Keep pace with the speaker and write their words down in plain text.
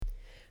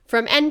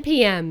From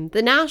NPM,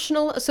 the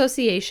National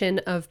Association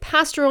of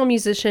Pastoral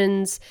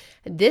Musicians,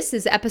 this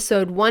is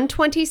episode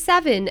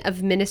 127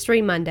 of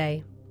Ministry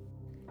Monday.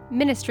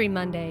 Ministry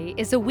Monday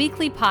is a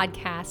weekly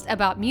podcast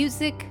about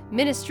music,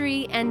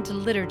 ministry, and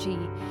liturgy,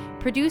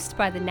 produced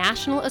by the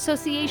National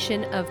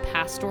Association of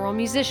Pastoral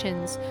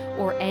Musicians,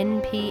 or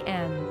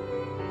NPM.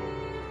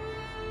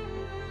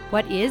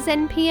 What is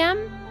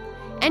NPM?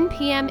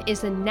 NPM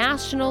is a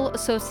national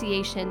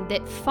association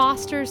that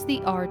fosters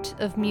the art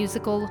of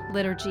musical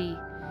liturgy.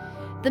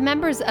 The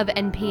members of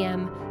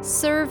NPM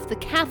serve the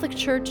Catholic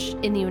Church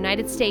in the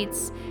United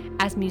States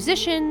as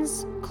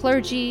musicians,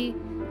 clergy,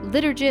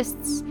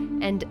 liturgists,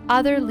 and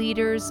other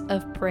leaders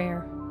of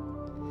prayer.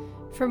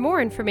 For more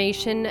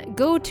information,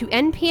 go to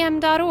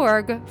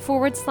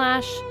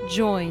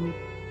npm.org/join.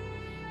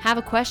 Have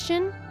a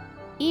question?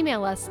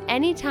 Email us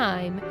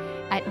anytime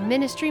at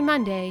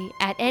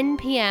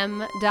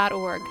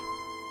ministrymonday@npm.org.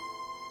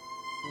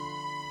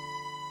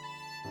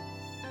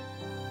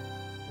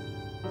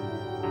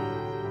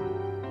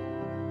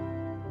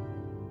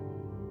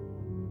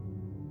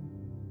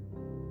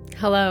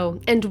 Hello,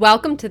 and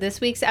welcome to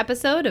this week's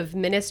episode of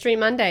Ministry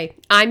Monday.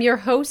 I'm your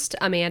host,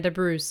 Amanda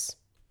Bruce.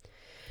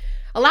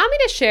 Allow me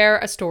to share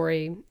a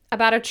story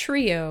about a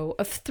trio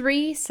of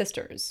three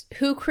sisters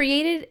who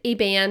created a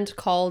band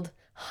called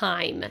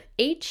HAIM,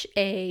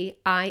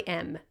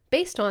 H-A-I-M,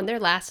 based on their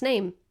last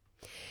name.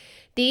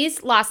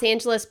 These Los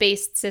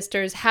Angeles-based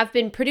sisters have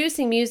been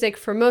producing music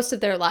for most of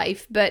their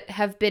life, but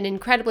have been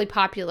incredibly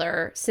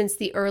popular since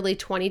the early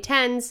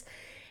 2010s,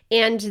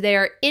 and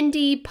their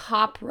indie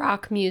pop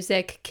rock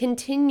music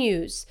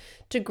continues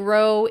to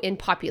grow in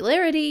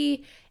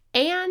popularity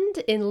and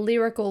in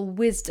lyrical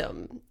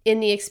wisdom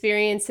in the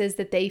experiences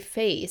that they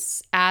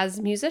face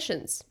as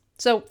musicians.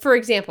 So, for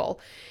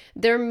example,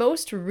 their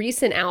most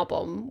recent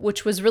album,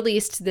 which was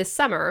released this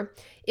summer,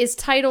 is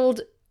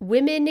titled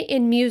Women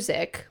in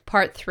Music,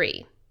 Part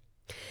 3.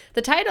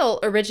 The title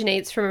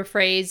originates from a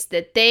phrase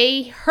that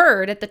they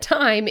heard at the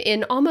time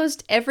in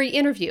almost every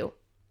interview.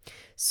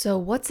 So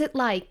what's it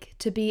like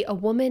to be a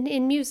woman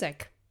in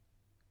music?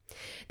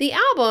 The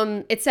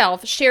album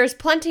itself shares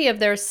plenty of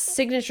their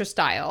signature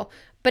style,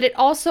 but it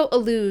also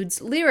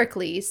alludes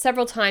lyrically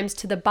several times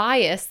to the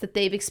bias that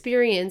they've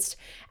experienced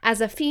as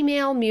a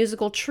female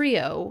musical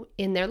trio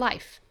in their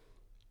life.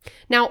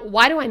 Now,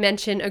 why do I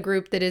mention a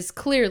group that is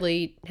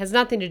clearly has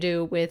nothing to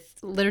do with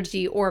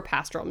liturgy or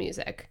pastoral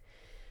music?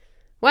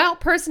 Well,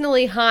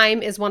 personally,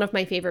 HAIM is one of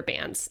my favorite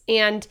bands,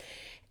 and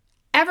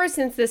ever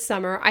since this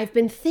summer, I've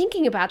been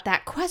thinking about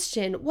that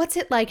question, what's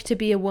it like to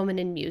be a woman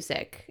in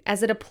music,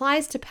 as it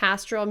applies to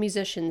pastoral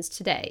musicians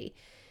today,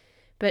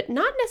 but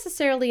not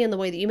necessarily in the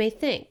way that you may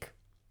think.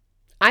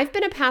 I've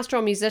been a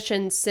pastoral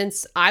musician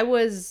since I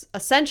was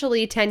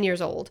essentially 10 years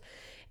old,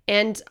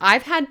 and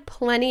I've had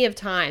plenty of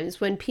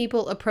times when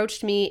people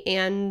approached me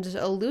and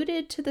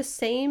alluded to the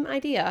same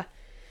idea.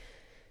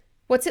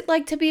 What's it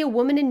like to be a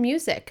woman in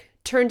music?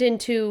 Turned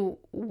into,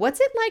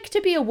 what's it like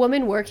to be a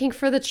woman working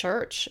for the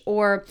church?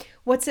 Or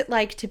what's it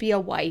like to be a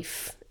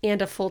wife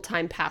and a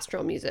full-time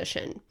pastoral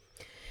musician?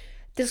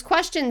 These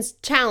questions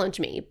challenge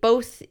me,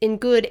 both in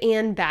good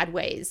and bad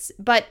ways,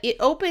 but it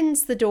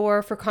opens the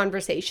door for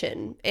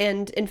conversation.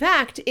 And in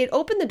fact, it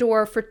opened the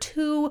door for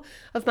two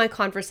of my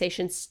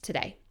conversations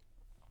today.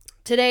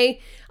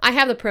 Today, I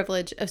have the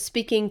privilege of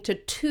speaking to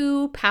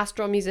two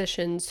pastoral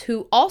musicians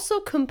who also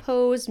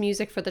compose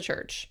music for the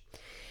church.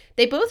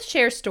 They both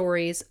share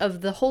stories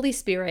of the Holy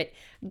Spirit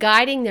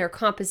guiding their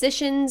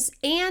compositions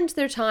and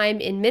their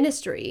time in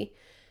ministry,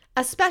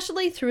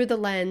 especially through the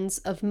lens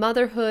of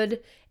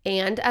motherhood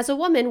and as a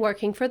woman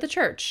working for the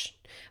church.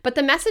 But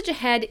the message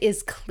ahead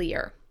is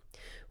clear.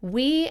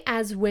 We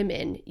as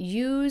women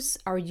use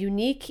our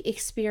unique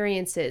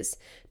experiences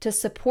to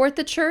support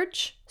the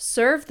church,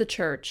 serve the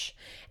church,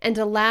 and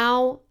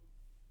allow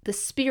the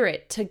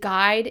Spirit to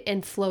guide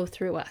and flow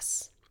through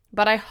us.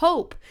 But I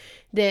hope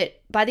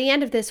that by the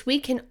end of this, we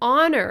can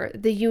honor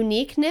the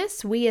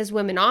uniqueness we as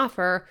women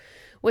offer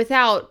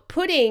without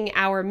putting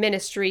our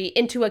ministry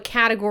into a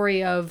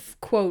category of,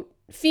 quote,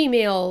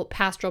 female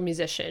pastoral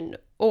musician,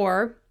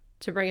 or,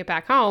 to bring it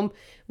back home,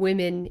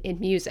 women in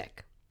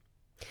music.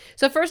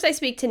 So first I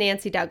speak to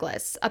Nancy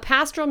Douglas, a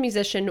pastoral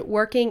musician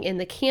working in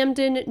the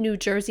Camden, New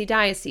Jersey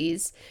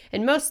diocese,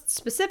 and most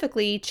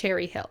specifically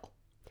Cherry Hill.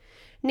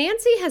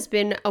 Nancy has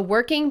been a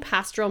working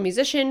pastoral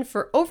musician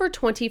for over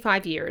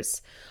 25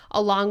 years,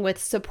 along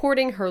with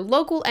supporting her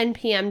local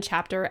NPM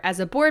chapter as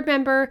a board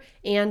member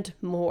and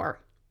more.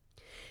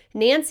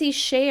 Nancy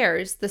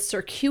shares the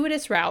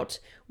circuitous route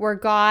where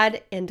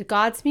God and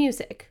God's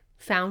music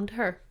found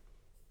her.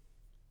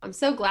 I'm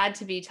so glad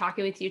to be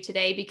talking with you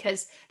today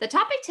because the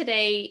topic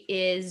today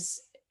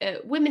is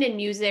women in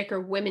music or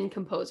women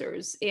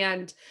composers.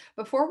 And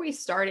before we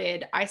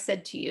started, I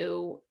said to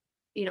you,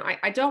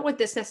 I don't want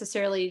this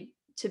necessarily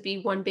to be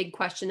one big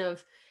question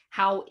of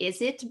how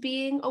is it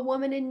being a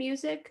woman in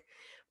music,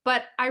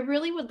 but I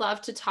really would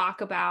love to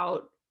talk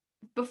about,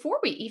 before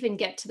we even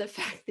get to the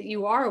fact that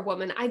you are a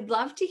woman, I'd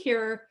love to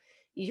hear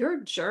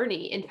your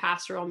journey in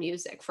pastoral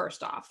music,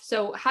 first off.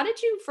 So, how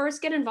did you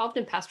first get involved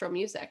in pastoral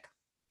music?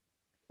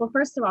 Well,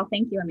 first of all,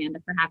 thank you, Amanda,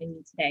 for having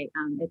me today.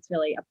 It's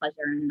really a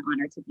pleasure and an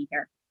honor to be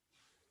here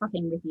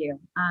talking with you.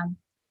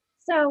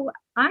 So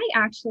I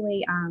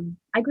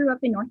grew up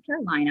in North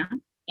Carolina,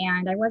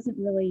 and I wasn't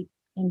really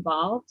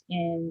involved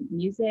in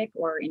music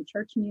or in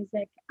church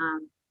music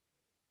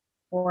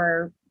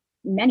for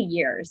many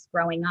years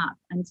growing up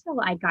until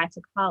I got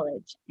to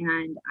college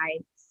and I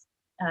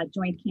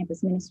joined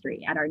campus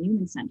ministry at our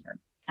Newman Center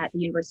at the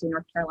University of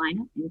North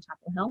Carolina in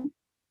Chapel Hill.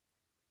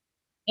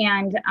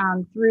 And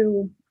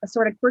through a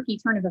sort of quirky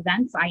turn of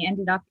events, I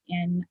ended up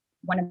in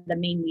one of the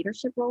main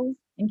leadership roles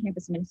in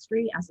campus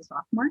ministry as a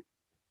sophomore.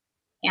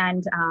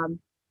 And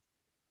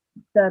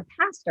the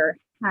pastor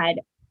had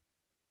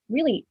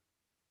really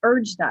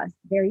urged us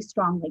very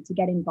strongly to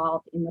get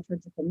involved in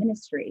liturgical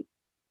ministry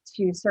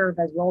to serve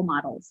as role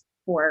models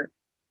for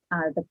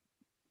the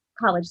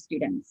college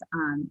students,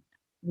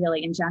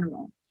 really in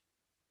general.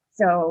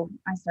 So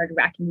I started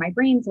racking my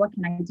brains. What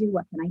can I do?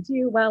 What can I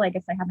do? Well, I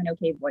guess I have an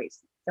okay voice.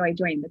 So I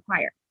joined the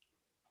choir.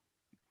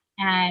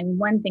 And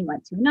one thing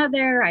led to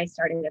another. I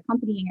started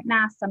accompanying at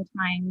Mass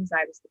sometimes.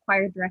 I was the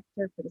choir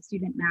director for the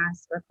student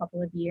Mass for a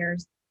couple of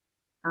years.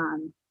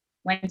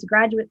 Went to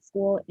graduate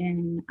school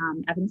in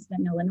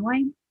Evanston,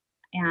 Illinois,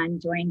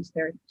 and joined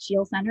their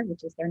Shield Center,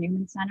 which is their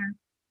Newman Center.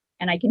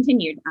 And I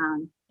continued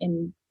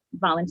in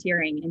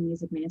volunteering in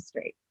music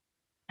ministry.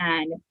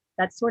 And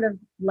that sort of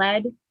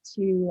led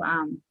to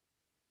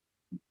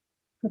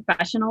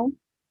professional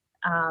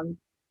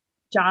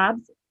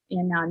jobs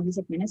in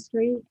music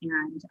ministry.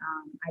 And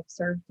I've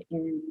served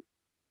in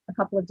a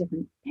couple of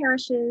different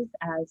parishes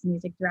as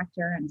music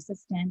director and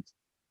assistant,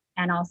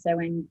 and also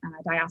in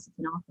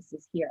diocesan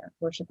offices here,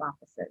 worship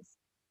offices.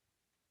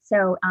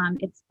 So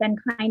it's been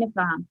kind of,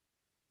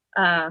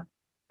 I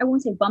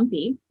won't say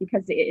bumpy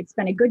because it's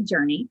been a good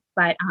journey,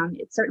 but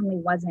it certainly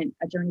wasn't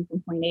a journey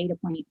from point A to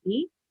point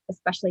B,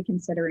 especially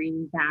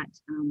considering that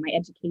my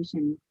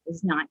education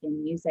is not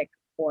in music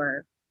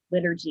or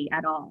liturgy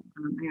at all.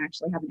 I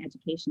actually have an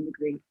education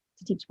degree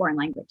to teach foreign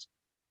language.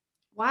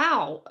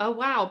 Wow. Oh,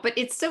 wow. But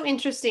it's so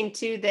interesting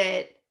too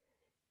that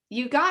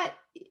you got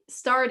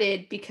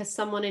started because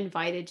someone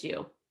invited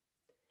you.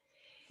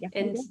 Yes, I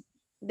And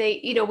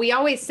did. we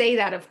always say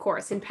that, of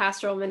course, in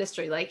pastoral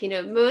ministry, like,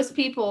 most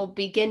people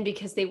begin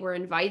because they were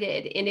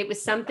invited. And it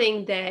was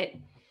something that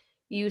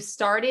you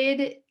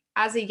started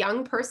as a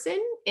young person,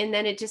 and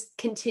then it just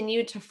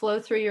continued to flow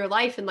through your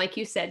life. And like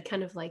you said,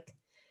 kind of like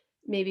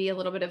maybe a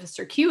little bit of a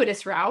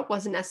circuitous route,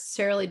 wasn't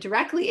necessarily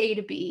directly A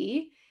to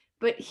B,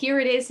 but here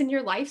it is in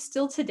your life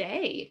still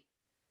today.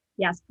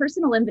 Yes,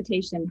 personal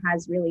invitation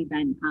has really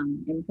been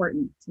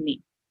important to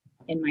me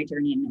in my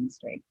journey in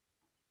ministry.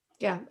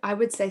 Yeah, I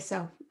would say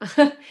so.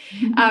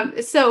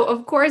 So,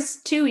 of course,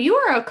 too, you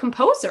are a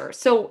composer.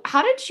 So,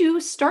 how did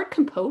you start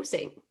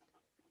composing?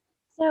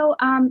 So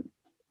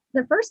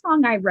the first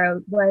song I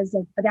wrote was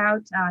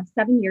about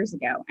 7 years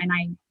ago, and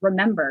I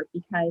remember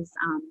because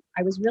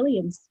I was really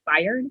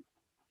inspired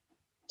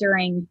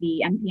during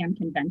the NPM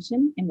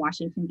convention in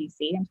Washington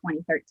D.C. in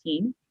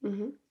 2013.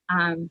 Hmm.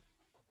 Um,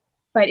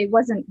 but it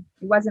wasn't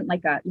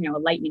like a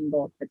lightning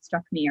bolt that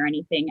struck me or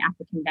anything at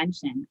the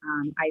convention.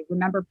 I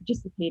remember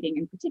participating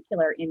in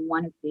particular in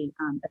one of the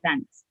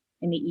events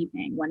in the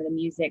evening, one of the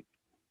music.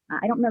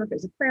 I don't remember if it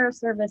was a prayer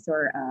service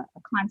or a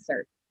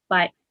concert,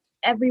 but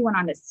everyone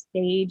on the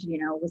stage,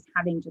 was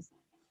having just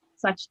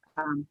such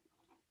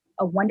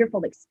a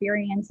wonderful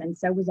experience, and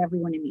so was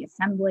everyone in the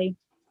assembly.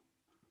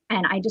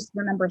 And I just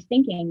remember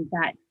thinking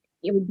that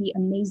it would be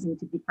amazing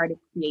to be part of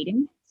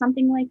creating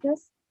something like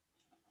this.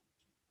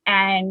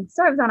 And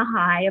so I was on a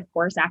high, of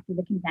course, after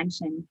the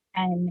convention.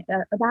 And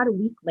about a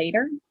week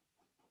later,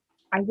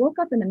 I woke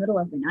up in the middle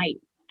of the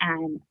night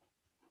and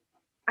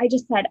I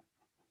just said,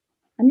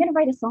 I'm going to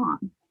write a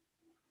song.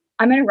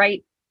 I'm going to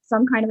write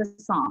some kind of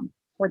a song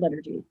for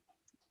liturgy.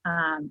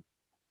 Um,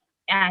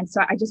 and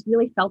so I just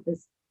really felt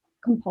this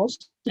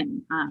compulsion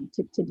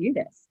to do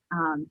this.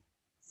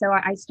 So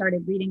I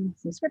started reading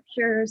some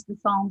scriptures. The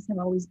Psalms have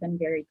always been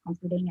very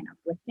comforting and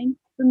uplifting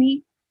for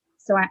me.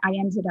 So I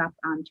ended up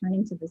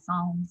turning to the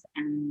Psalms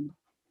and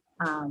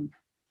um,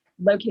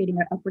 locating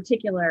a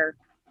particular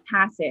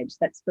passage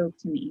that spoke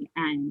to me.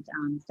 And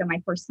so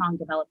my first song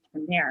developed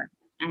from there.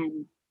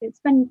 And it's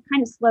been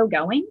kind of slow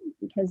going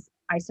because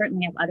I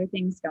certainly have other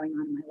things going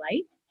on in my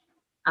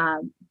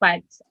life.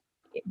 But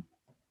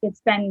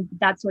it's been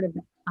that sort of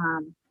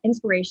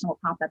inspirational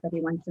pop up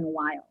every once in a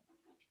while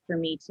for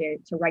me to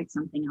write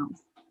something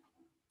else.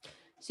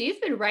 So,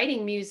 you've been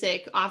writing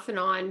music off and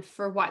on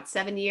for what,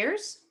 7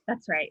 years?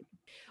 That's right.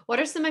 What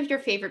are some of your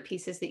favorite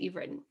pieces that you've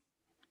written?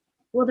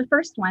 Well, the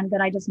first one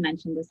that I just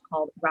mentioned is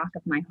called Rock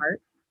of My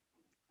Heart.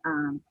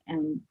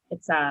 And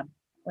it's a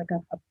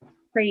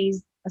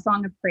praise, a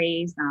song of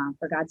praise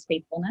for God's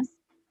faithfulness.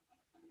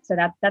 So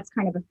that's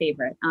kind of a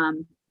favorite.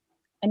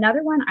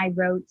 Another one I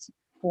wrote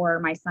for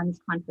my son's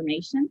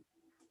confirmation.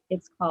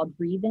 It's called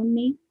Breathe in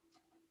Me,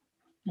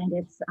 and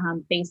it's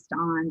based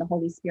on the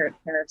Holy Spirit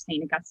prayer of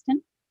St.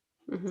 Augustine.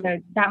 Hmm. So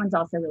that one's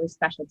also really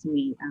special to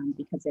me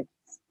because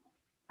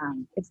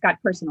it's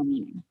got personal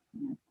meaning,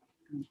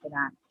 for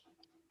that.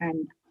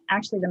 And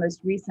actually, the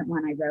most recent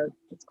one I wrote,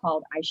 it's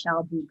called "I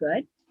Shall Do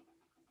Good."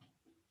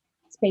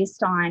 It's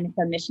based on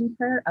the mission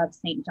prayer of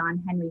St.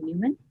 John Henry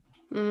Newman.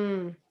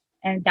 Mm.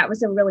 And that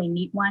was a really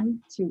neat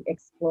one to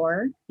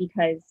explore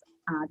because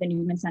the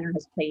Newman Center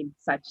has played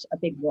such a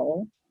big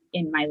role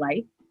in my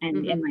life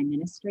and in Hmm. my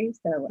ministry.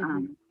 So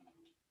Hmm.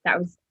 that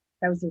was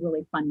a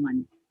really fun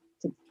one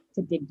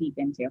to dig deep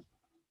into.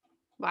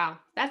 Wow,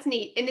 that's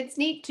neat. And it's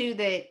neat too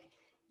that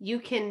you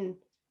can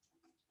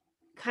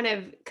kind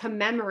of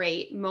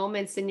commemorate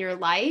moments in your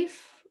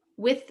life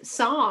with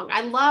song.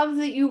 I love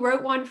that you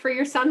wrote one for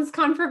your son's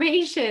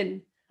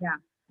confirmation. Yeah,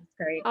 it's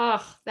great.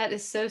 Oh, that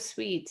is so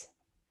sweet.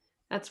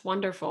 That's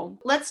wonderful.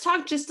 Let's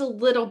talk just a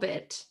little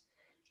bit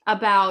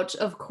about,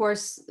 of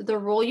course, the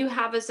role you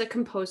have as a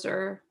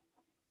composer,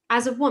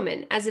 as a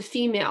woman, as a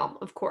female,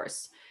 of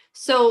course.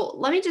 So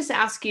let me just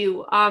ask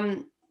you,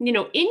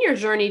 in your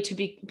journey to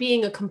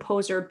being a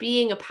composer,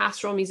 being a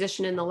pastoral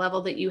musician in the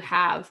level that you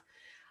have,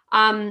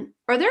 are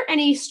there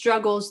any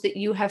struggles that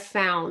you have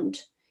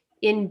found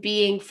in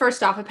being,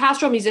 first off, a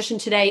pastoral musician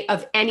today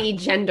of any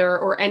gender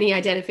or any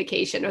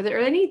identification? Are there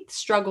any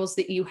struggles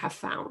that you have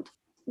found?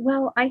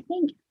 Well, I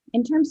think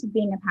in terms of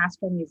being a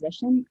pastoral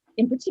musician,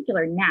 in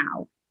particular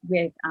now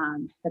with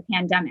the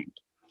pandemic,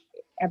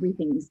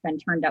 everything's been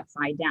turned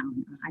upside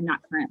down. I'm not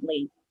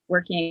currently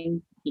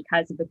working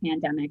because of the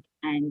pandemic,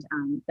 and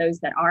those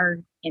that are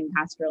in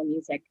pastoral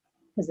music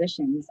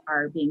positions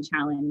are being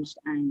challenged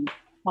and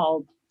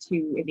called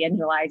to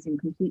evangelize in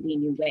completely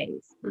new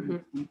ways.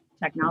 Hmm.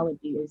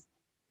 Technology is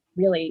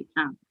really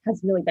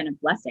has really been a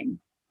blessing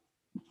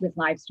with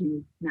live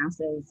stream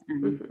masses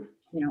and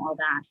Hmm. all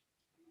that.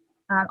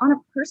 On a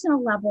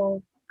personal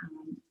level,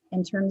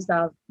 in terms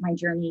of my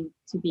journey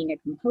to being a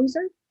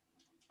composer,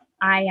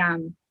 I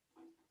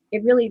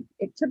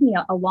it took me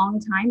a long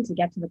time to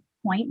get to the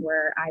point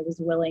where I was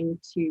willing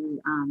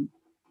to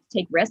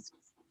take risks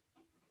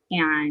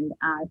and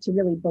to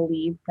really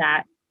believe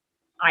that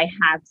I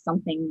have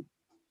something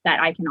that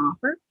I can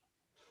offer.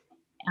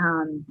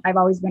 I've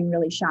always been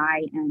really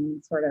shy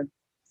and sort of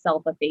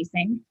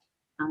self-effacing.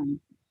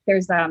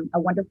 There's a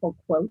wonderful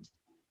quote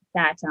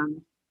that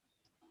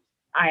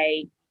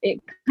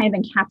it kind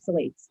of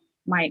encapsulates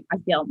I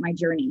feel my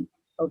journey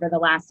over the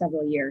last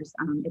several years.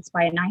 It's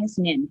by Anais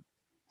Nin,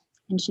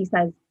 and she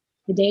says,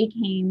 "The day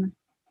came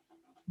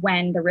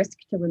when the risk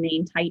to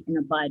remain tight in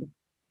a bud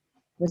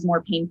was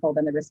more painful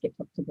than the risk it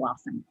took to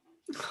blossom."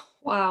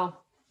 Wow.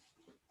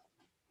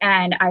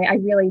 And I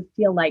really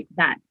feel like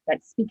that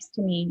speaks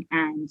to me.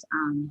 And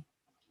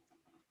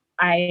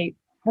I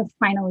have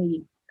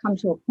finally come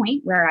to a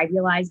point where I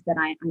realize that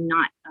I'm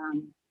not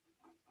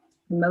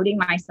promoting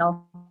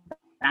myself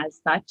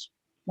as such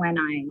when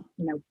I,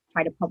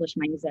 try to publish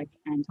my music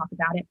and talk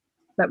about it,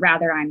 but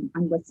rather I'm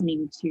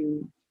listening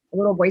to a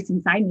little voice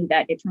inside me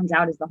that it turns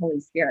out is the Holy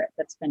Spirit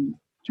that's been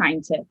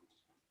trying to,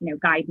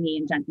 guide me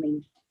and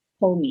gently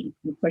pull me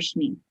and push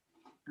me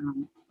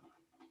um,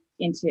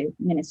 into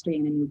ministry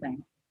in a new way.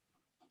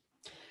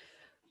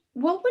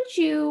 What would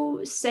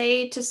you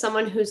say to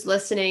someone who's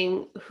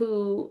listening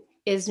who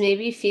is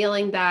maybe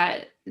feeling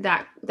that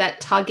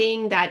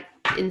tugging, that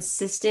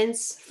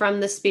insistence from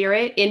the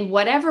spirit in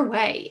whatever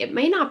way? It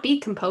may not be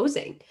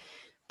composing,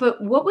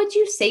 but what would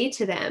you say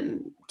to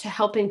them to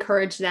help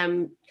encourage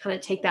them kind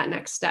of take that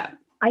next step?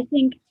 I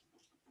think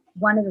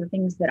one of the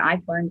things that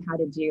I've learned how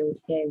to do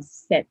is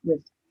sit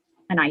with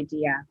an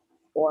idea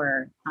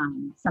or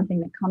something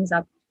that comes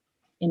up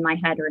in my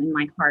head or in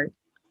my heart,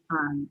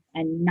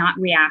 and not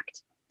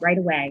react right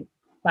away,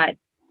 but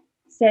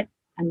sit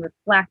and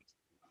reflect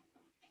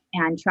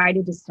and try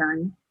to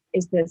discern,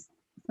 is this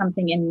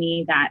something in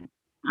me that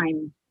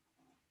I'm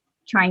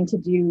trying to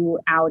do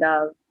out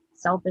of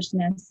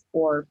selfishness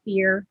or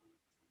fear?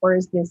 Or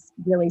is this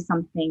really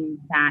something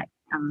that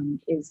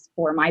is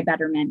for my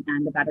betterment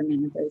and the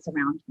betterment of those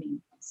around me?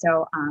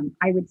 So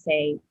I would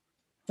say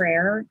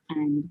prayer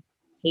and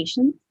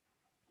patience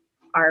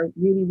are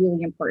really,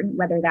 really important,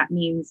 whether that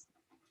means,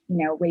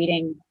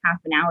 waiting half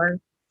an hour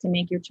to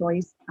make your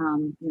choice,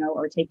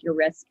 or take your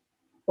risk,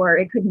 or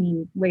it could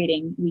mean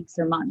waiting weeks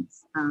or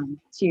months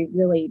to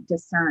really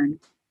discern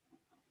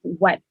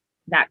what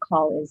that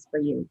call is for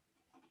you.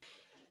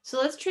 So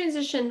let's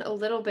transition a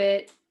little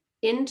bit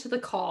into the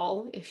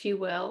call, if you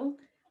will,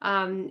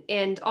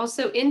 and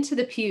also into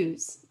the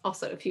pews,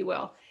 also, if you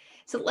will.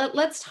 So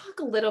let's talk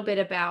a little bit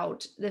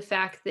about the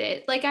fact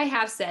that, like I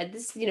have said,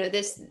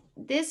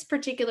 this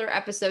particular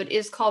episode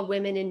is called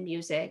Women in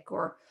Music.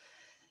 Or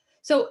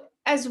so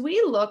as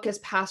we look as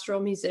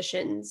pastoral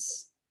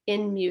musicians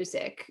in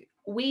music,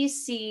 we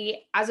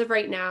see as of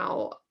right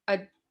now a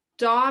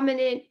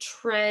dominant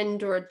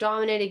trend or a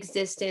dominant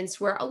existence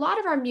where a lot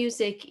of our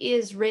music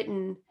is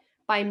written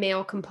by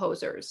male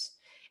composers.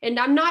 And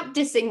I'm not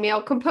dissing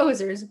male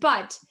composers,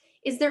 but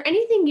is there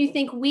anything you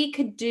think we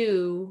could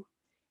do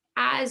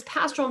as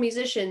pastoral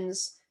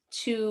musicians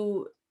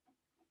to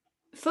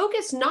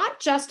focus not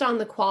just on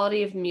the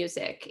quality of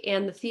music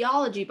and the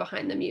theology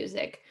behind the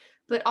music,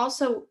 but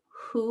also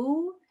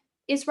who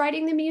is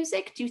writing the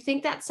music? Do you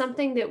think that's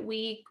something that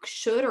we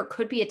should or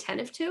could be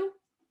attentive to?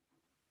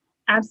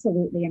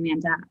 Absolutely,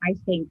 Amanda. I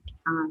think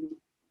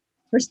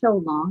for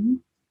so long,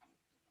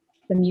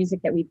 the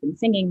music that we've been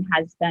singing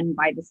has been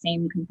by the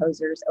same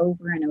composers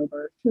over and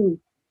over, who,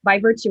 by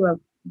virtue of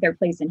their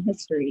place in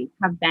history,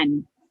 have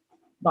been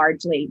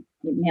largely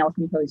male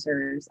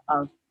composers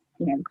of,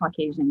 the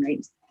Caucasian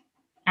race.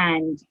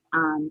 And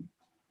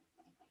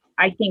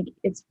I think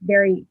it's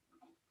very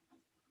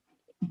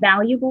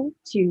valuable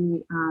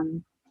to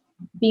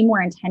be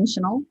more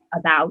intentional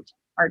about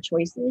our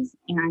choices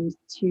and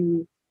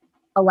to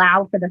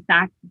allow for the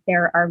fact that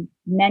there are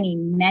many,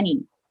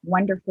 many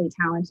wonderfully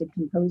talented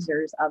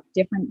composers of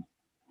different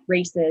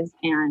races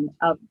and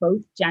of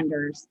both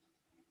genders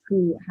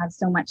who have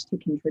so much to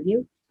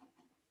contribute.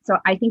 So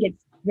I think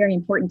it's very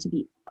important to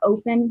be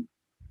open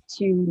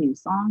to new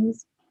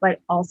songs, but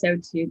also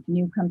to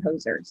new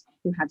composers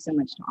who have so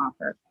much to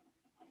offer.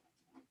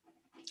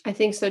 I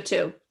think so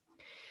too.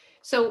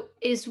 So,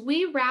 as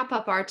we wrap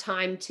up our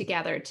time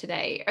together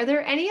today, are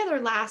there any other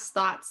last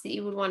thoughts that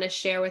you would want to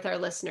share with our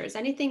listeners?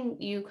 Anything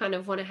you kind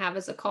of want to have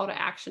as a call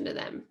to action to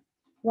them?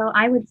 Well,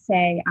 I would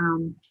say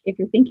if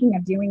you're thinking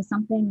of doing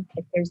something,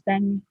 if there's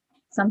been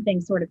something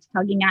sort of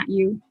tugging at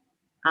you,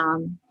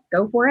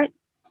 go for it,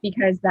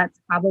 because that's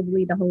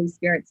probably the Holy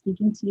Spirit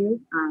speaking to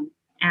you.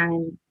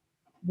 And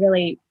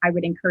really, I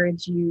would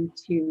encourage you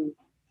to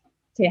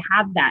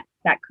have that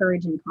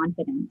courage and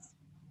confidence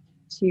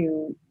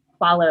to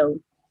follow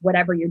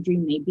whatever your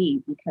dream may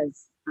be,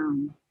 because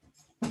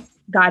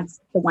God's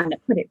the one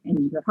that put it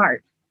in your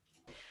heart.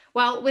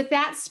 Well, with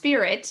that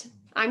spirit,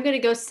 I'm going to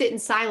go sit in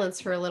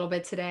silence for a little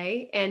bit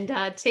today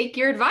and take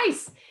your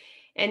advice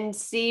and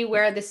see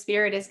where the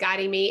spirit is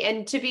guiding me.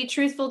 And to be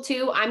truthful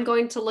too, I'm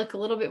going to look a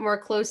little bit more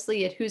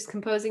closely at who's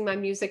composing my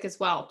music as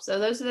well. So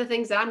those are the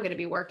things that I'm going to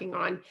be working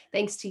on,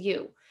 thanks to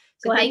you.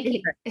 So thank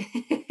you.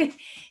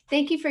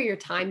 Thank you for your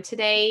time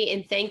today,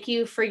 and thank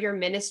you for your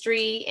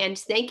ministry, and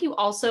thank you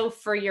also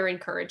for your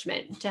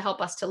encouragement to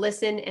help us to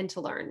listen and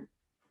to learn.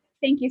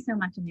 Thank you so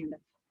much, Amanda.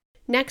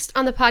 Next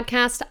on the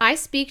podcast, I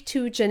speak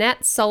to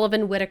Jeanette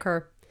Sullivan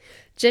Whitaker.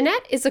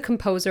 Jeanette is a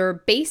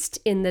composer based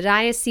in the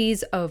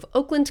Diocese of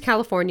Oakland,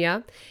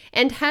 California,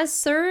 and has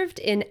served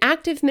in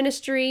active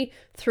ministry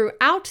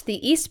throughout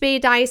the East Bay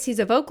Diocese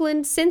of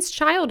Oakland since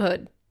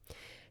childhood.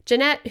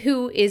 Jeanette,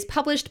 who is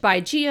published by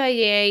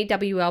GIA,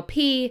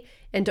 WLP,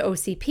 and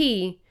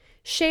OCP,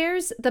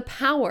 shares the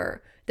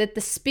power that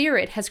the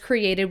Spirit has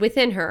created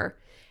within her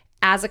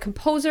as a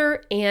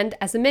composer and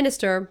as a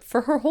minister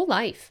for her whole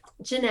life.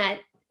 Jeanette,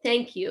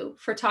 thank you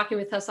for talking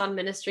with us on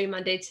Ministry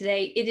Monday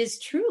today. It has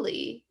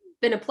truly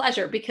been a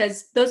pleasure,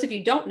 because those of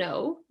you don't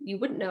know, you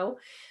wouldn't know,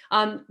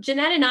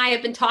 Jeanette and I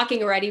have been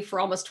talking already for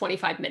almost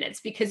 25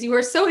 minutes because you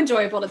are so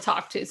enjoyable to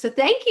talk to. So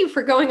thank you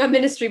for going on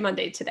Ministry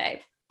Monday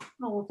today.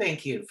 Oh, well,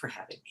 thank you for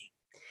having me.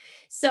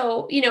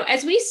 So,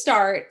 as we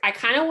start, I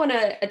kind of want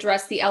to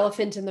address the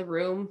elephant in the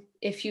room,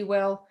 if you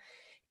will.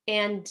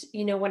 And,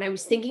 when I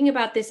was thinking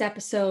about this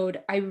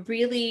episode, I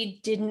really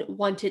didn't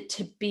want it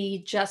to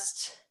be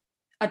just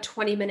a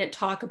 20-minute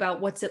talk about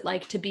what's it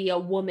like to be a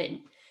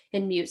woman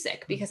in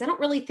music, because I don't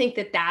really think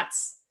that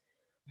that's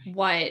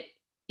what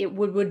it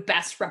would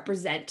best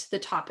represent the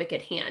topic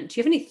at hand. Do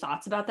you have any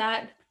thoughts about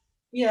that?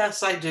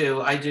 Yes, I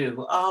do. I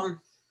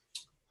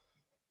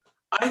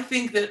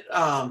think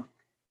that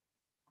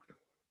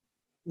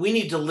we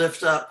need to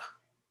lift up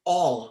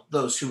all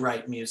those who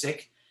write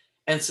music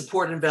and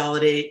support and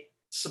validate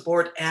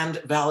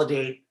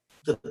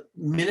the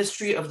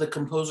ministry of the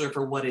composer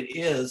for what it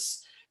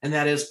is, and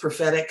that is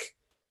prophetic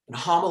and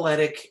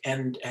homiletic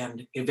and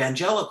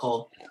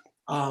evangelical,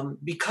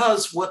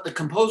 because what the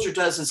composer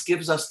does is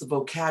gives us the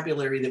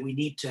vocabulary that we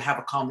need to have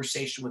a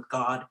conversation with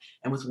God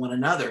and with one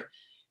another.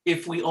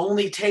 If we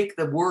only take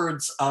the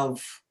words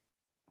of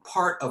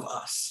part of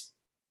us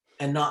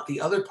and not the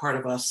other part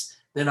of us,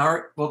 then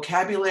our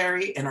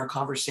vocabulary and our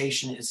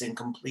conversation is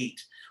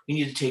incomplete. We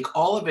need to take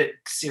all of it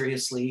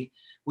seriously.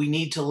 We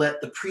need to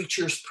let the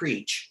preachers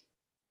preach.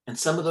 And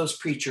some of those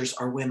preachers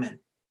are women.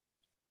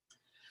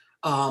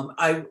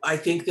 I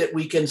think that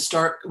we can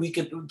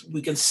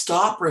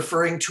stop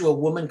referring to a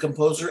woman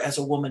composer as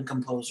a woman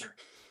composer.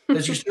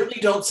 Because you certainly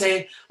don't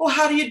say, "Oh,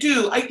 how do you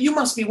do? You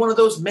must be one of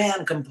those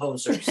man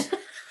composers."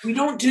 We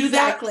don't do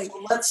Exactly. that.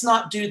 So let's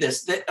not do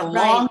this. A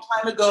long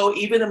time ago,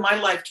 even in my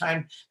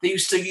lifetime, they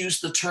used to use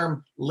the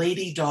term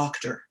lady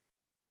doctor.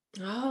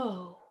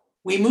 Oh.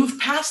 We moved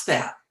past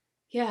that.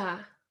 Yeah.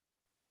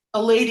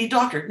 A lady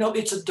doctor. No,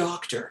 it's a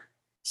doctor.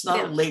 It's not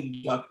Yeah. a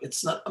lady doctor.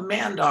 It's not a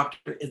man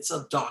doctor. It's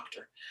a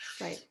doctor.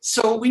 Right.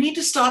 So we need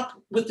to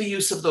stop with the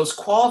use of those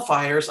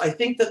qualifiers. I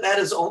think that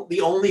is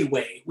the only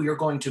way we are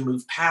going to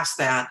move past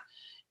that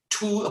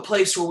to a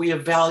place where we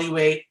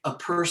evaluate a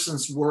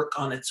person's work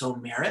on its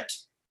own merit,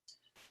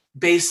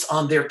 based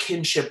on their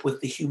kinship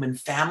with the human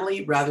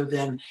family, rather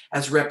than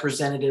as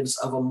representatives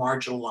of a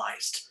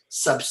marginalized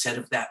subset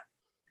of that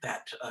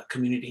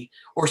community,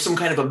 or some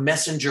kind of a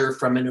messenger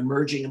from an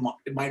emerging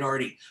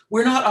minority.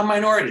 We're not a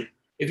minority.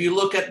 If you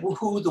look at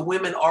who the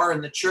women are in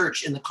the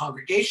church, in the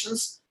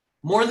congregations,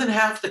 more than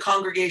half the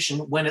congregation,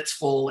 when it's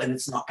full and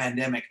it's not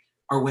pandemic,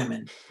 are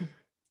women.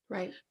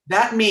 Right.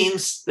 That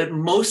means that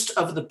most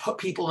of the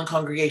people in the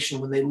congregation,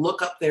 when they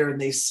look up there and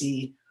they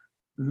see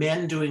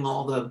men doing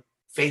all the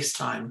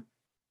FaceTime,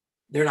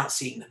 they're not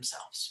seeing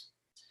themselves.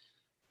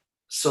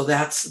 So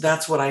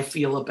that's what I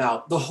feel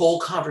about the whole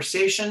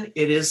conversation.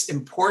 It is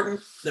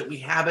important that we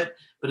have it,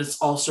 but it's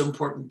also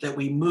important that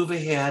we move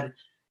ahead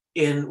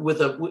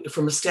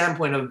from a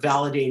standpoint of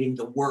validating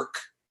the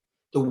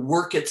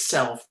work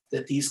itself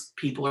that these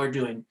people are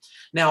doing.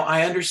 Now,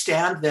 I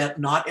understand that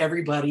not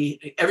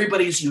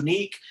everybody's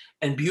unique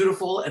and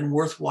beautiful and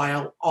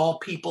worthwhile. All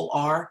people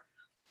are,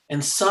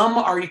 and some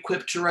are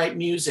equipped to write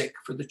music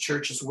for the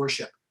church's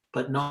worship,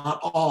 but not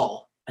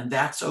all, and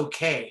that's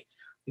okay.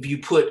 If you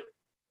put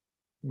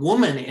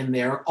woman in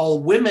there,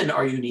 all women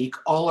are unique,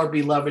 all are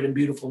beloved and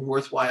beautiful and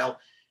worthwhile,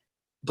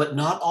 but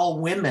not all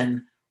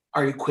women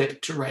are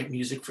equipped to write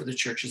music for the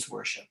church's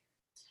worship.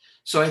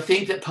 So I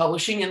think that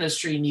publishing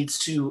industry needs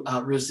to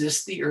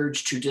resist the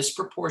urge to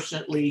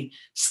disproportionately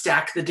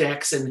stack the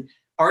decks and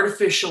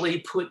artificially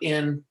put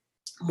in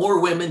more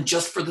women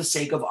just for the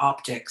sake of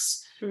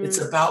optics. It's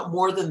about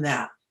more than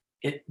that.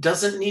 It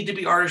doesn't need to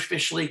be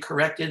artificially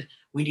corrected.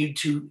 We need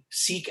to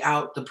seek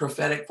out the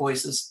prophetic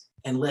voices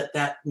and let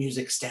that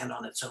music stand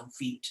on its own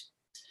feet.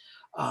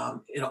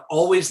 It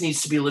always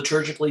needs to be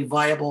liturgically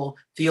viable,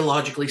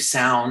 theologically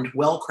sound,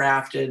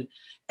 well-crafted,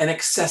 and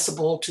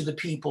accessible to the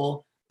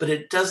people, but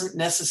it doesn't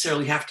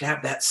necessarily have to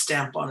have that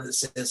stamp on it that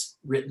says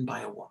written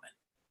by a woman.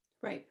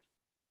 Right.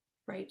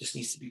 It just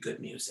needs to be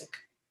good music.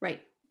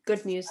 Right.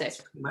 Good music.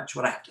 That's pretty much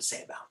what I have to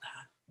say about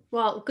that.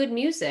 Well, good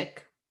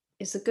music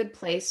is a good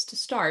place to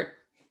start.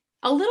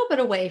 A little bit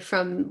away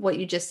from what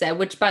you just said,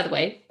 which, by the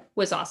way,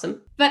 was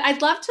awesome. But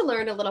I'd love to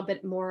learn a little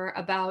bit more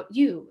about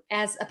you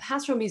as a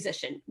pastoral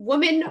musician,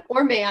 woman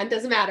or man,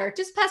 doesn't matter,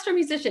 just pastoral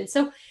musician.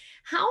 So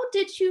how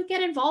did you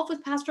get involved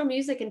with pastoral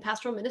music and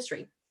pastoral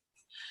ministry?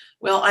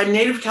 Well, I'm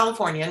native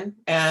Californian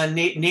and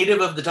native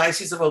of the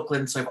Diocese of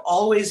Oakland, so I've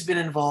always been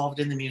involved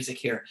in the music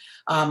here.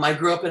 I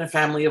grew up in a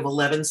family of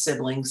 11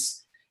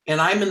 siblings, and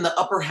I'm in the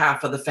upper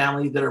half of the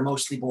family that are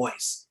mostly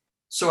boys.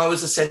 So I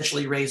was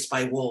essentially raised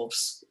by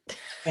wolves.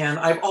 And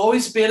I've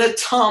always been a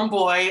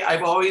tomboy.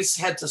 I've always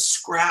had to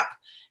scrap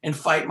and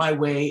fight my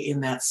way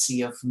in that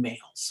sea of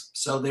males.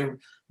 So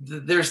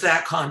there's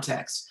that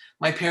context.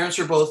 My parents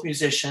were both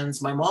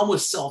musicians. My mom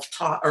was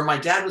self-taught, or my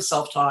dad was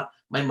self-taught.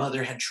 My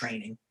mother had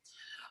training.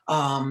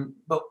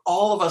 But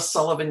all of us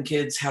Sullivan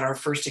kids had our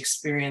first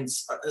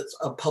experience,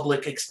 a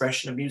public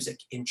expression of music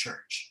in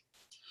church.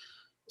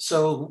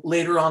 So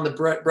later on,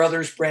 the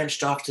brothers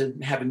branched off to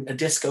having a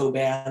disco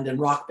band and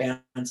rock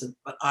bands,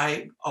 but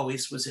I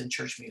always was in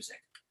church music.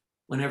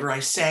 Whenever I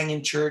sang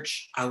in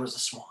church, I was a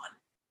swan.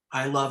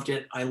 I loved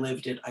it. I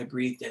lived it. I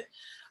breathed it.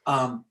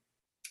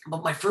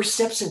 But my first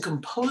steps in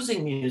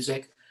composing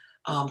music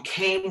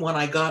came when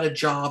I got a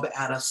job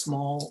at a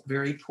small,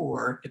 very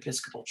poor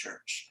Episcopal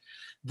church.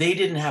 They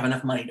didn't have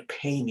enough money to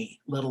pay me,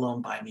 let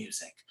alone buy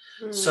music.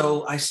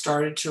 So I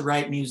started to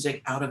write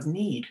music out of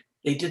need.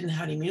 They didn't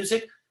have any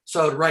music. So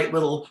I would write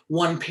little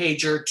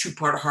one-pager,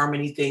 two-part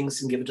harmony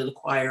things and give it to the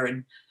choir,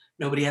 and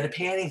nobody had to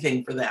pay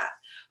anything for that.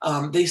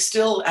 They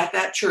still, at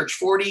that church,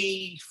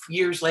 40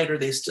 years later,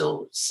 they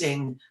still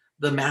sing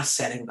the mass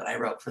setting that I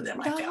wrote for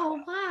them.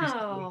 Oh,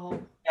 wow.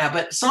 Yeah,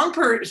 but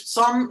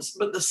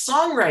but the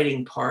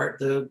songwriting part,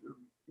 the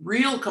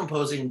real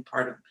composing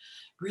part,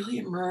 really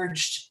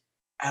emerged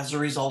as a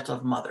result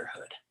of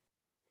motherhood.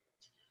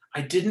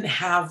 I didn't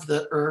have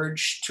the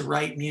urge to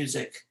write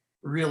music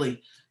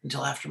really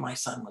until after my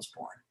son was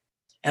born.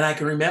 And I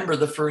can remember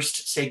the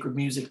first sacred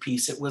music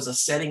piece. It was a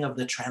setting of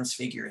the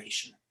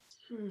Transfiguration,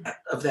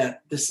 of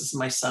that, this is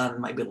my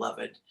son, my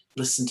beloved,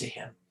 listen to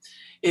him.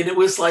 And it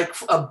was like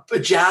a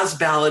jazz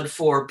ballad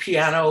for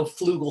piano,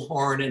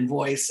 flugelhorn, and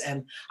voice.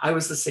 And I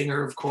was the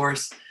singer, of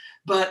course.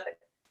 But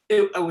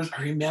I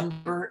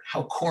remember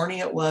how corny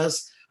it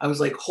was. I was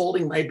like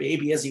holding my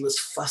baby as he was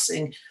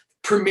fussing,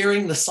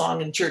 premiering the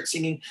song in church,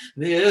 singing,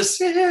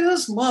 "This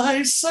is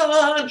my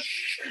son,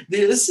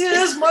 this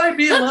is my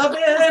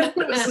beloved."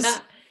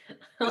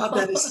 God,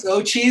 that is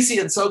so cheesy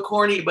and so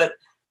corny, but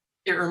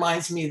it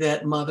reminds me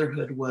that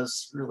motherhood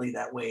was really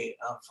that way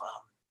of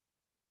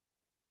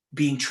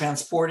being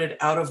transported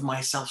out of my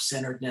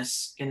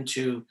self-centeredness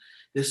into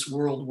this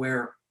world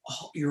where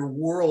your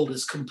world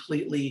is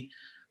completely,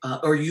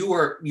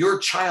 your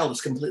child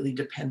is completely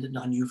dependent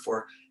on you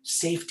for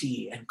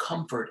safety and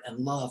comfort and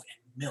love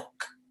and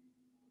milk.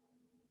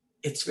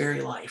 Its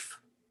very life.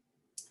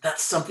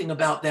 That's something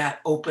about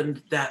that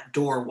opened that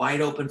door wide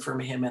open for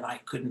him, and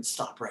I couldn't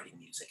stop writing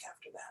music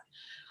after that.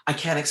 I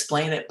can't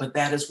explain it, but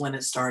that is when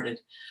it started.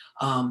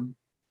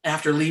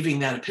 After leaving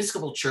that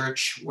Episcopal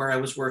church where I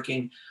was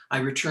working, I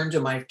returned to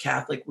my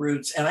Catholic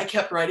roots and I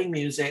kept writing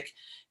music.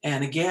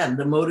 And again,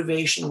 the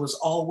motivation was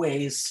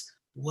always,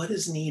 what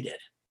is needed?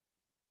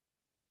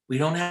 We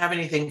don't have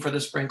anything for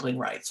the sprinkling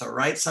rite, so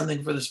write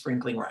something for the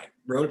sprinkling rite.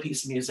 Wrote a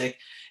piece of music.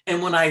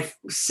 And when I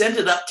sent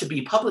it up to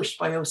be published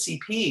by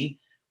OCP,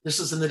 This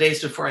was in the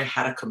days before I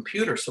had a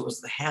computer, so it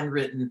was the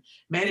handwritten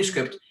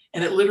manuscript,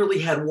 and it literally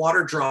had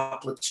water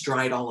droplets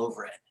dried all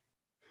over it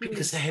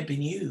because it had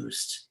been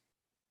used.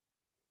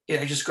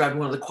 Yeah, I just grabbed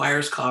one of the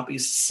choir's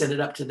copies, sent it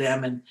up to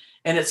them, and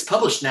it's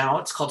published now.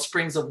 It's called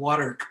Springs of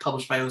Water,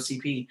 published by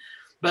OCP.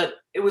 But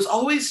it was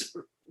always,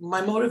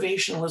 my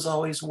motivation was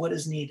always, what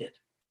is needed?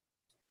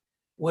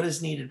 What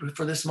is needed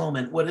for this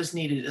moment? What is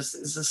needed? Is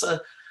this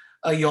a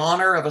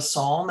yawner of a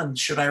psalm, and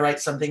should I write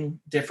something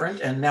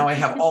different? And now I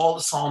have all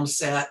the psalms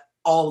set,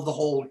 all of the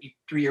whole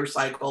 3-year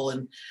cycle,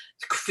 and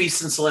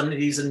feasts and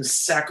solemnities and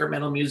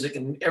sacramental music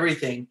and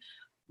everything.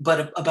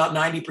 But about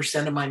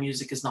 90% of my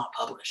music is not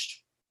published.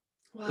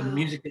 Wow. The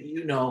music that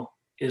you know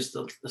is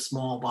the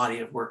small body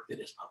of work that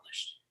is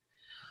published.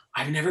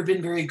 I've never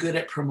been very good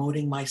at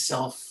promoting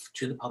myself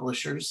to the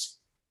publishers.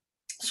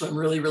 So I'm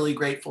really, really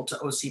grateful to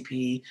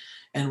OCP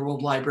and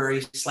World Library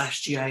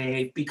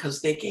 /GIA,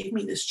 because they gave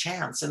me this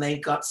chance and they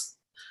got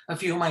a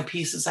few of my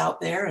pieces out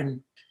there,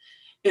 and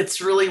it's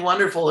really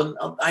wonderful.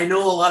 And I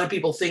know a lot of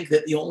people think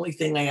that the only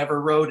thing I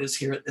ever wrote is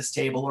here at this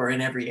table or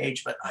in every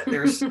age, but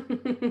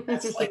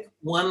that's like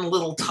one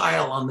little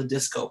tile on the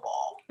disco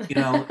ball,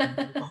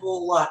 a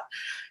whole lot.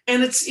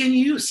 And it's in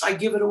use. I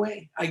give it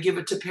away. I give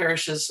it to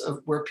parishes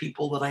where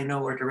people that I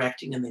know are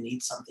directing and they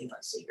need something. I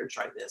say, here,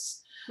 try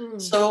this.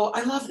 So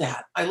I love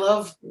that. I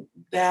love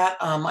that.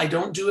 I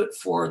don't do it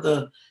for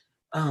the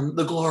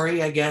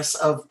glory, I guess,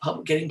 of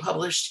getting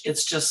published.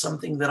 It's just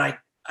something that I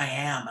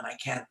am, and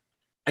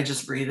I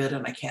just breathe it,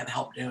 and I can't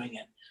help doing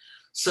it.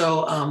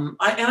 So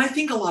I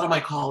think a lot of my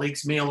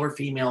colleagues, male or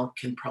female,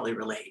 can probably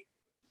relate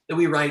that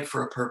we write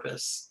for a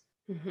purpose,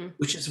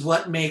 which is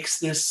what makes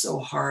this so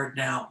hard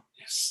now.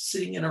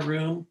 Sitting in a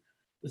room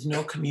with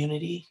no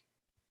community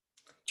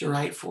to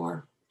write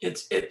for.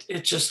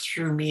 It just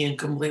threw me in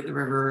completely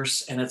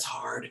reverse, and it's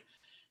hard.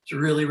 It's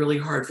really, really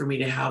hard for me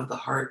to have the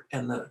heart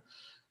and the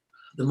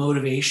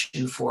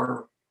motivation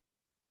for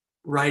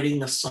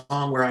writing a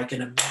song where I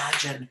can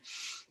imagine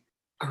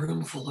a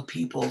room full of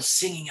people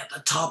singing at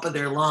the top of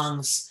their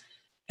lungs,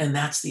 and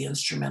that's the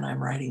instrument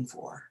I'm writing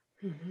for.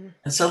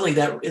 And suddenly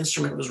that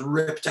instrument was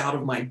ripped out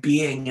of my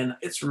being, and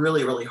it's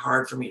really, really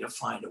hard for me to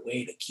find a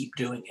way to keep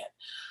doing it.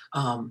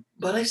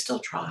 But I still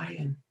try,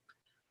 and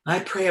I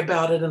pray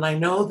about it, and I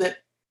know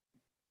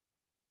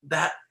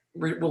that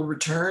will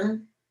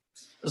return.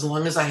 As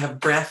long as I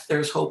have breath,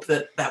 there's hope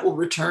that will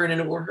return,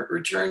 and it will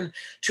return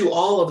to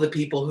all of the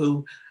people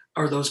who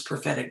are those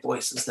prophetic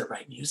voices that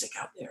write music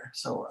out there.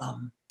 So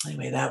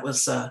anyway,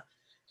 that's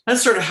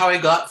sort of how I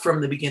got from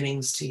the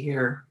beginnings to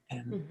here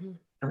and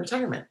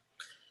retirement,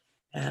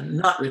 and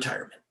not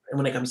retirement. And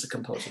when it comes to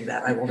composing,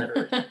 that I will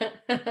never.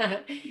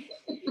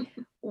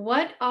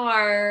 What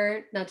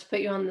are, not to put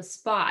you on the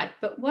spot,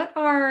 but what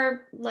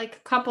are like a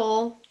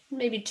couple,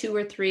 maybe 2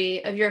 or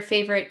 3 of your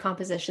favorite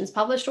compositions,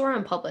 published or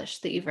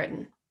unpublished, that you've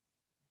written?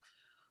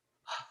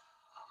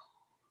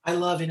 I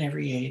love In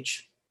Every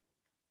Age.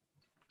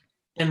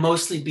 And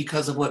mostly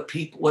because of what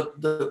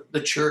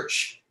the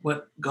church,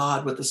 what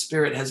God, what the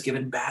Spirit has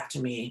given back to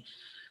me,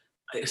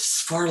 is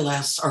far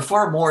less or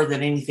far more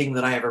than anything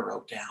that I ever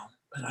wrote down.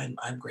 But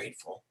I'm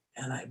grateful,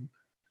 and I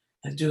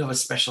do have a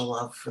special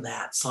love for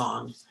that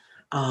song.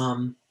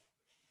 I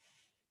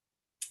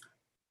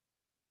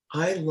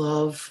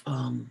love,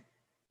 I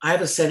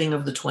have a setting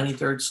of the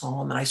 23rd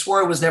Psalm, and I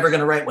swore I was never going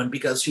to write one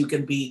because who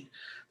can beat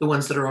the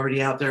ones that are already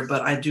out there?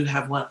 But I do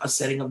have a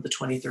setting of the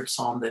 23rd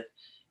Psalm that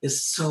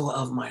is so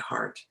of my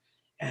heart.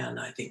 And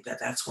I think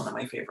that's one of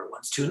my favorite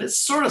ones too. And it's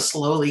sort of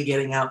slowly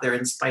getting out there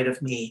in spite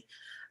of me.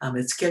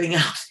 It's getting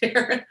out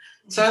there.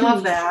 So I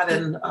love that.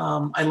 And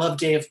I love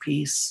Day of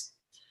Peace.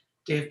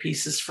 Day of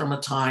Peace is from a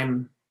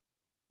time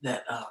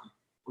that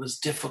was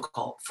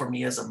difficult for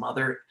me as a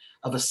mother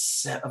of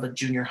a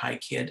junior high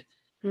kid,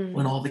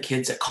 when all the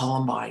kids at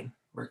Columbine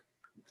were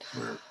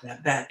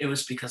that it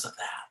was because of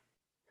that.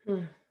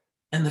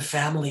 And the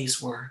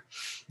families were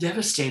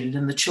devastated,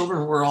 and the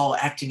children were all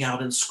acting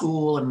out in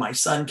school. And my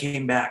son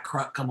came back,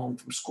 come home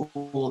from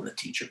school, and the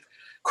teacher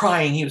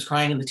crying. He was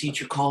crying, and the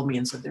teacher called me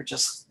and said, they're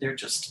just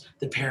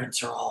the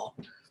parents are all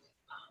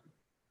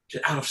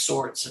out of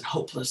sorts and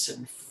hopeless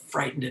and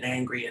frightened and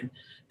angry. And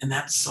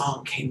that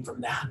song came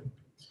from that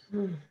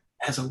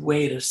as a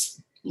way to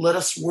let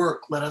us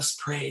work, let us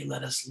pray,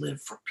 let us live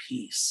for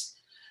peace.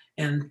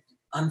 And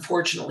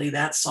unfortunately,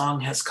 that song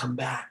has come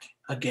back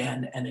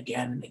again and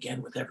again and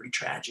again with every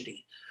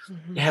tragedy.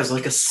 It has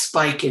like a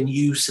spike in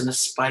use and a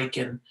spike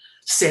in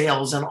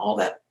sales and all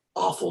that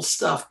awful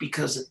stuff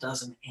because it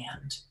doesn't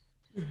end.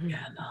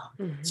 And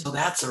so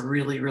that's a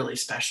really, really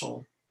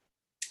special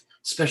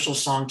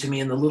song to me.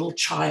 And the little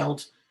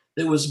child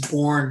that was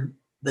born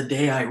the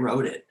day I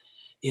wrote it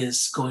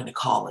is going to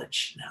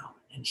college now,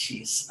 and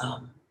she's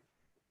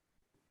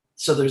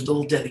so there's a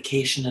little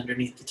dedication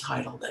underneath the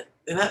title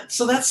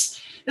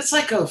it's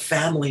like a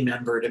family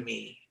member to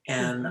me.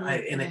 And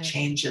it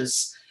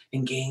changes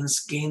and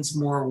gains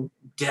more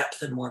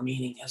depth and more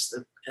meaning as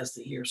the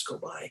years go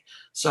by.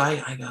 So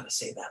I gotta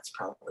say that's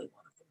probably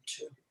one of them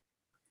too.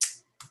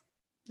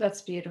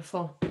 That's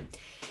beautiful.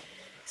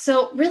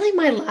 So, really,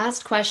 my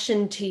last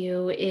question to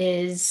you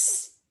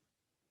is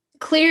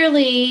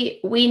clearly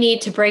we need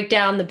to break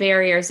down the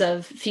barriers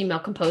of female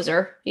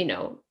composer,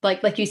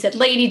 like you said,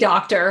 lady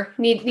doctor,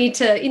 need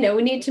to,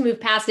 we need to move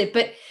past it.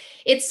 But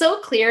it's so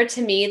clear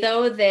to me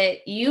though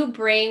that you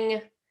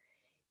bring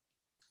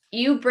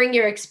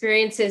your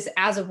experiences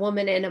as a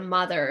woman and a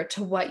mother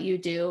to what you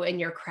do and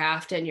your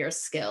craft and your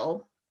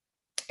skill.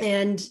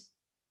 And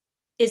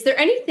is there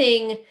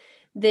anything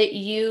that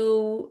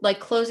you, like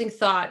closing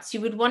thoughts,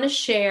 you would want to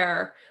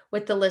share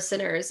with the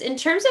listeners in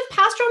terms of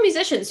pastoral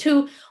musicians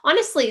who,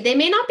 honestly, they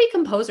may not be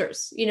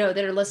composers,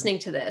 that are listening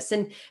to this.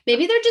 And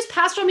maybe they're just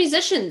pastoral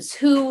musicians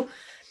who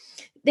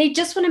they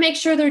just want to make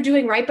sure they're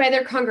doing right by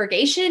their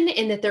congregation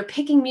and that they're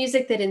picking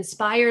music that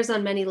inspires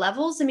on many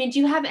levels. I mean, do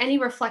you have any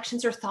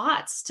reflections or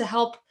thoughts to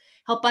help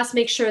us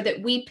make sure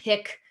that we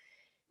pick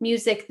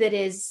music that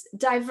is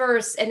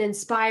diverse and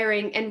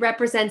inspiring and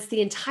represents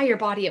the entire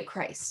body of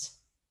Christ?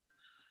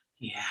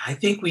 Yeah, I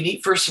think we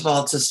need, first of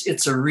all,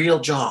 it's a real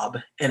job,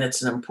 and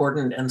it's an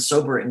important and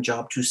sobering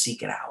job to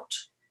seek it out.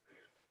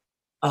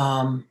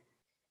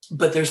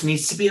 But there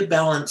needs to be a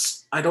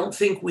balance. I don't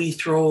think we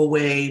throw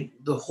away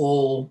the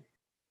whole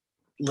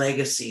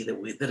legacy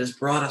that has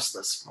brought us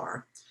this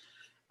far.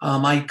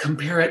 I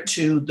compare it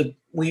to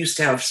we used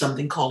to have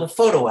something called a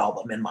photo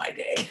album in my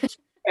day.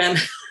 And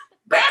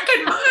back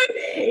in my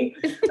day,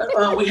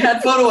 we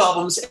had photo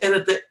albums, and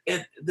at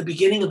the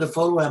beginning of the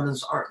photo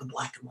albums are the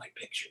black and white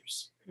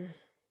pictures.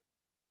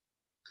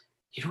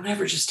 You don't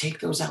ever just take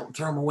those out and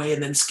throw them away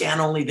and then scan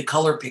only the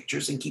color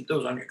pictures and keep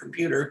those on your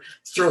computer.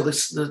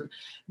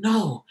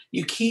 No,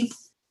 you keep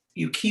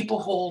a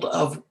hold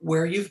of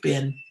where you've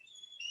been.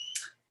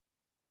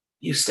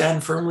 You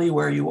stand firmly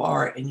where you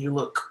are, and you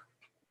look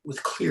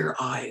with clear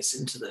eyes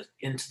into the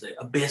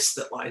abyss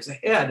that lies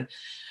ahead.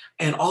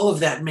 And all of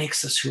that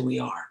makes us who we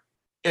are.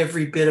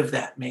 Every bit of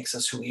that makes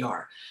us who we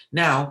are.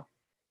 Now,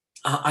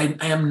 I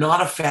am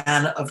not a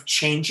fan of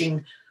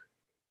changing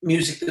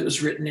music that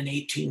was written in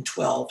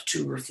 1812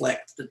 to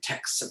reflect the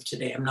texts of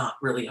today. I'm not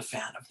really a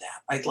fan of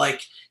that. I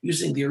like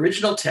using the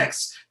original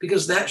text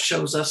because that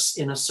shows us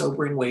in a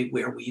sobering way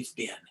where we've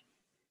been.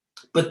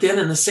 But then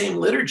in the same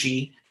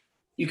liturgy,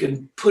 you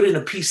can put in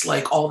a piece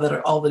like All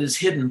That Is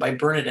Hidden by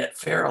Bernadette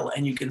Farrell,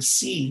 and you can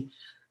see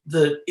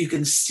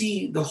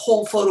the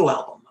whole photo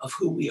album of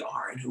who we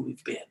are and who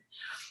we've been.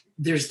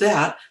 There's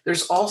that.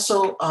 There's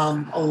also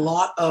a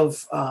lot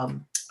of,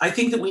 I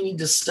think that we need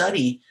to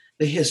study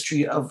the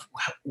history of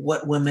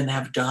what women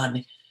have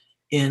done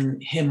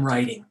in hymn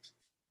writing,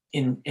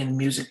 in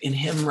music,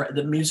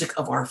 the music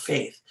of our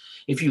faith.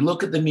 If you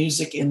look at the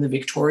music in the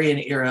Victorian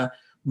era,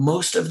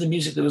 most of the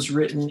music that was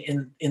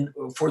written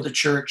for the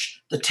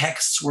church, the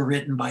texts were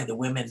written by the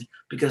women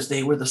because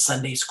they were the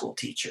Sunday school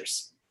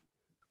teachers.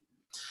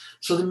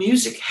 So the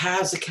music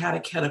has a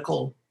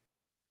catechetical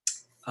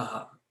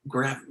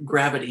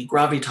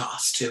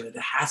gravitas to it.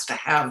 It has to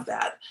have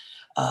that.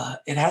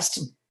 It has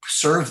to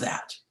serve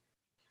that.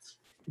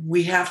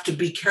 We have to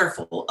be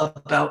careful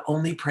about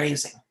only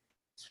praising.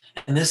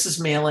 And this is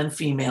male and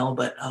female,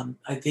 but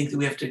I think that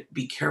we have to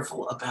be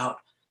careful about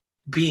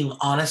being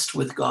honest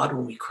with God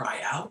when we cry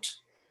out.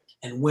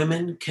 And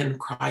women can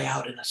cry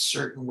out in a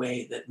certain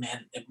way that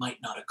it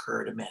might not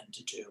occur to men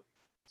to do.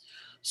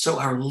 So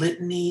our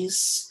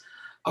litanies,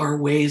 our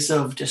ways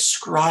of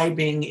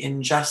describing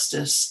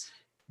injustice,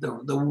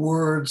 the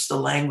words, the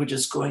language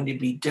is going to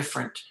be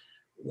different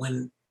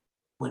when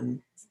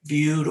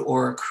viewed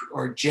or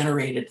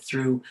generated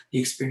through the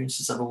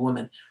experiences of a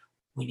woman.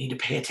 We need to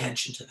pay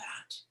attention to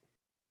that.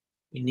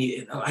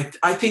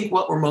 I think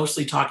what we're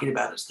mostly talking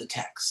about is the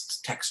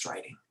text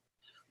writing.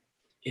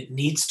 We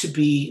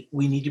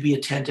need to be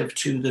attentive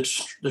to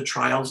the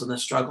trials and the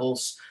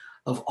struggles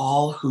of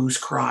all whose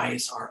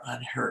cries are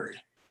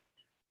unheard.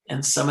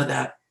 And some of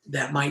that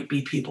might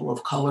be people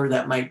of color,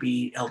 that might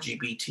be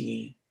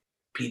LGBT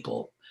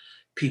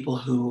people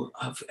who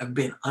have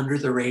been under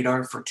the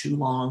radar for too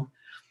long,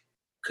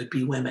 could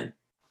be women.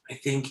 I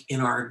think in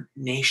our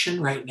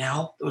nation right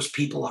now, those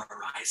people are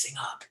rising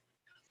up.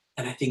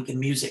 And I think the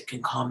music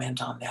can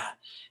comment on that.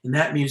 And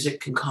that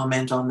music can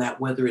comment on that,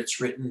 whether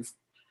it's written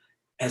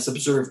as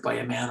observed by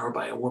a man or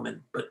by a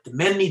woman. But the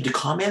men need to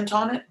comment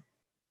on it.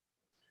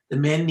 The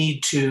men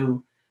need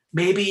to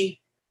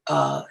maybe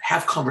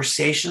have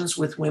conversations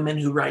with women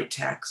who write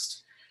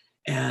text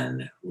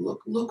and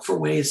look for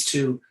ways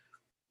to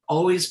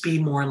always be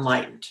more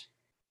enlightened.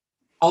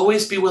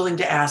 Always be willing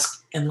to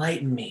ask,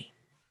 enlighten me.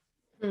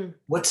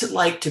 What's it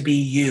like to be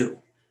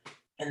you?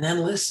 And then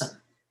listen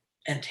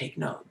and take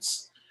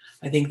notes.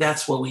 I think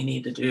that's what we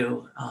need to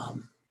do.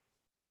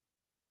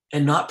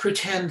 And not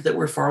pretend that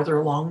we're farther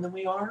along than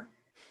we are,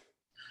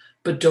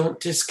 but don't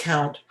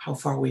discount how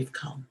far we've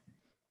come,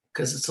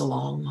 because it's a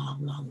long,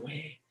 long, long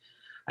way.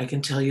 I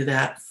can tell you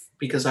that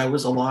because I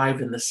was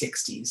alive in the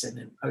 60s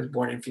and I was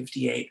born in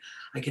 58.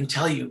 I can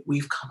tell you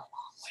we've come a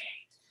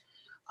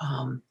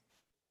long way.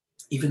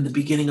 Even the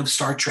beginning of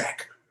Star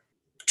Trek,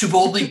 To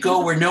Boldly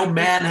Go Where No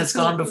Man Has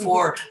Gone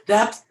Before,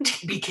 that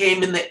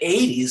became in the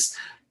 80s,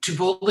 To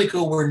Boldly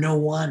Go Where No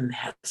One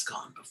Has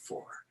Gone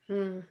Before.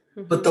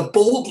 Mm-hmm. but the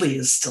boldly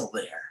is still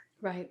there.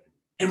 Right.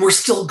 And we're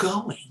still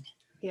going.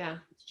 Yeah.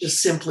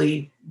 Just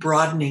simply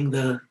broadening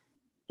the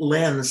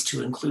lens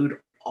to include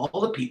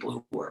all the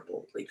people who are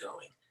boldly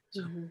going.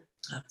 So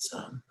that's,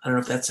 I don't know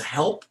if that's a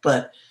help,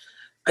 but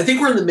I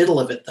think we're in the middle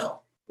of it, though.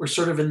 We're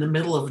sort of in the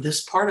middle of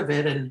this part of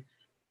it, and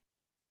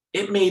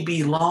it may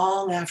be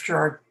long after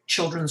our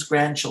children's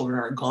grandchildren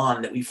are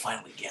gone that we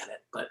finally get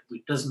it, but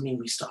it doesn't mean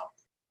we stop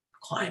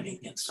climbing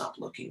and stop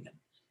looking and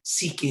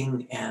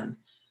seeking and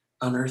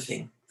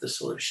unearthing the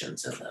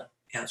solutions and the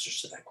answers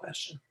to that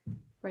question.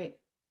 Right.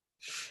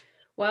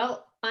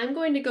 Well, I'm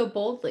going to go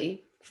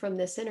boldly from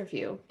this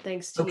interview,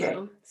 thanks to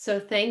you. So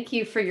thank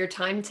you for your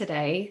time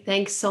today.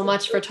 Thanks so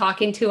much for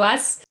talking to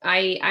us.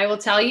 I will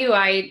tell you,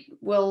 I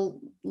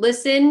will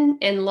listen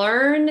and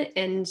learn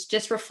and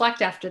just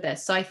reflect after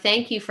this. So I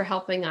thank you for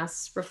helping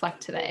us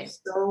reflect today.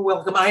 You're so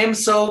welcome. I am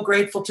so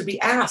grateful to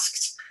be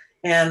asked.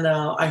 And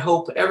I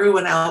hope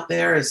everyone out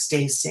there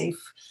stays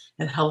safe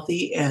and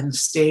healthy and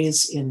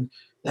stays in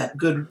that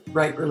good,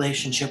 right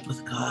relationship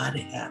with God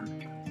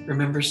and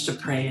remembers to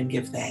pray and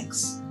give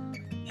thanks.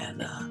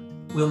 And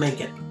we'll make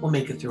it. We'll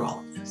make it through all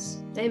of this.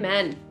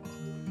 Amen.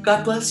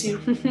 God bless you.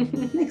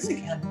 Thanks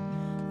again.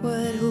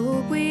 What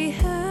hope we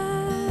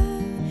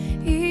have,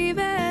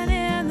 even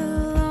in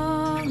the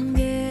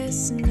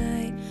longest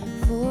night,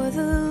 for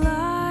the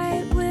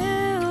light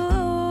will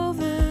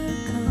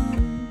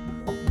overcome.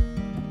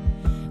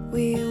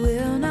 We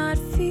will not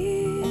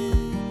fear,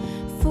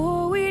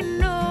 for we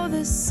know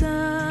the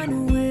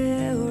sun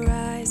will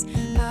rise.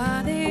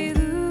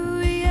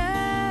 Hallelujah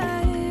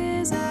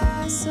is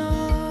our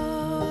song.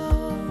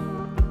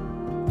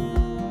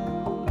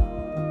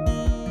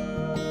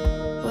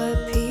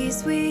 What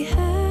peace we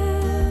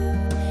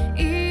have,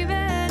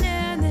 even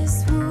in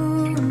this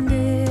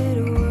wounded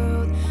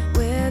world,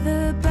 where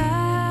the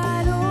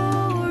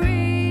battle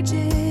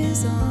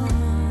rages on.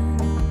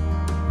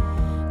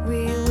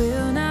 We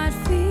will not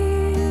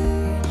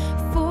fear,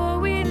 for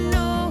we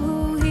know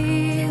who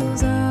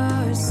heals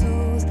our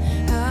souls.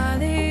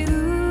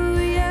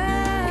 Hallelujah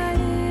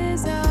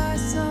is our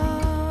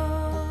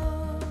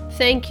song.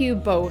 Thank you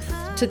both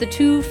to the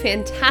two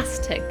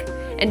fantastic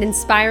and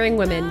inspiring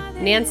women,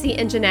 Nancy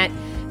and Jeanette,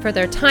 for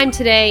their time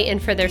today and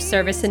for their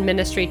service and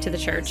ministry to the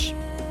church.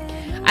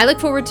 I look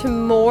forward to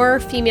more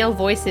female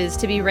voices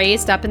to be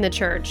raised up in the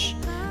church,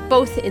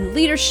 both in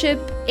leadership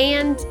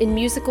and in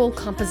musical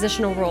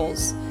compositional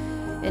roles,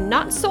 and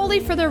not solely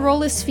for their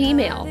role as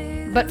female,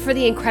 but for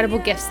the incredible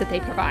gifts that they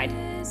provide.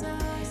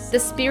 The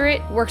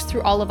Spirit works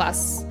through all of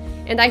us,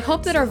 and I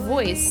hope that our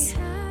voice,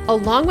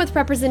 along with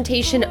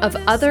representation of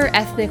other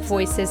ethnic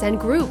voices and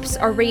groups,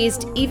 are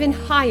raised even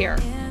higher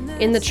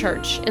in the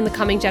church in the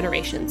coming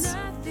generations.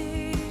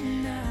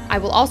 I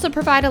will also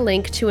provide a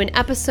link to an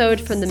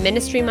episode from the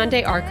Ministry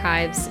Monday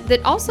archives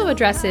that also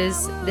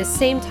addresses this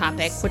same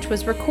topic, which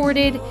was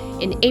recorded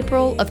in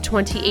April of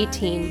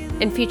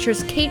 2018 and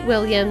features Kate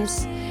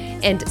Williams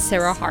and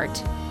Sarah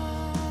Hart.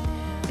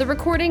 The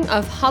recording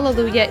of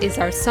Hallelujah is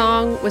Our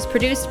Song was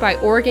produced by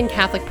Oregon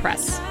Catholic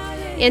Press,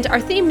 and our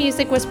theme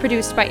music was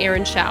produced by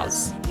Aaron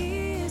Schaus.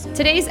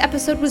 Today's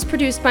episode was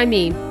produced by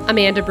me,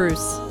 Amanda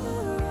Bruce.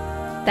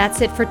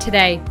 That's it for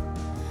today.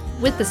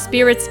 With the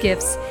Spirit's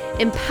gifts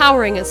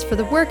empowering us for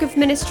the work of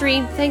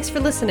ministry, thanks for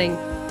listening.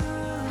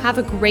 Have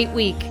a great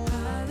week,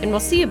 and we'll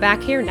see you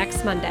back here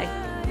next Monday.